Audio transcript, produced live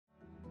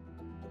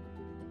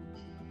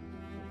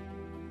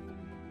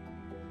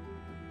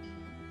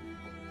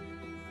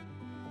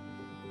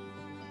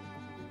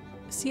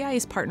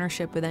CIA's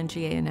partnership with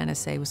NGA and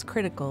NSA was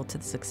critical to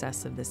the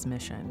success of this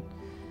mission.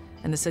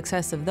 And the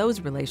success of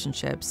those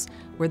relationships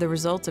were the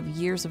result of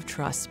years of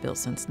trust built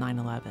since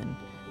 9/11,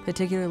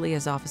 particularly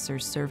as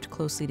officers served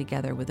closely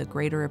together with a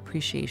greater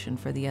appreciation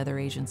for the other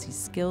agency's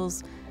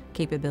skills,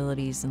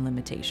 capabilities, and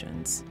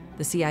limitations.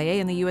 The CIA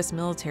and the U.S.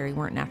 military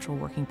weren't natural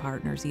working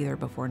partners either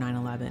before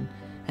 9/11,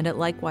 and it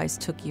likewise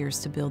took years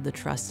to build the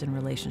trust and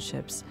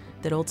relationships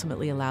that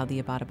ultimately allowed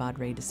the Abbottabad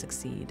raid to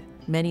succeed.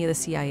 Many of the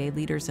CIA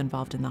leaders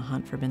involved in the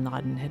hunt for bin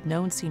Laden had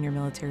known senior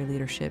military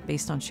leadership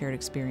based on shared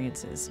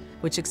experiences,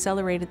 which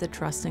accelerated the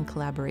trust and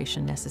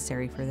collaboration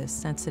necessary for this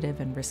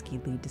sensitive and risky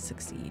lead to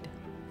succeed.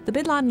 The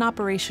bin Laden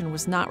operation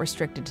was not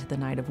restricted to the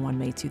night of 1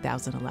 May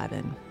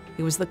 2011.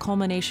 It was the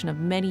culmination of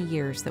many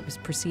years that was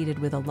preceded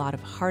with a lot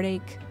of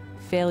heartache,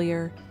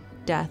 failure,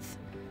 death,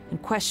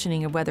 and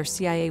questioning of whether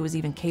CIA was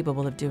even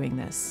capable of doing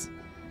this.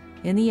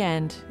 In the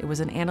end, it was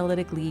an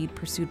analytic lead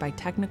pursued by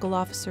technical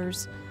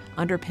officers,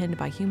 underpinned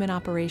by human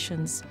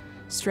operations,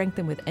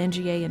 strengthened with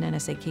NGA and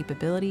NSA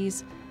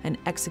capabilities, and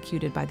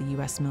executed by the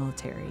U.S.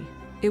 military.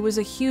 It was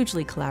a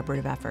hugely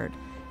collaborative effort,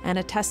 and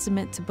a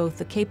testament to both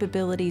the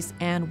capabilities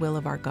and will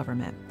of our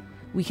government.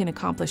 We can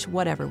accomplish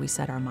whatever we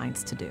set our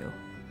minds to do.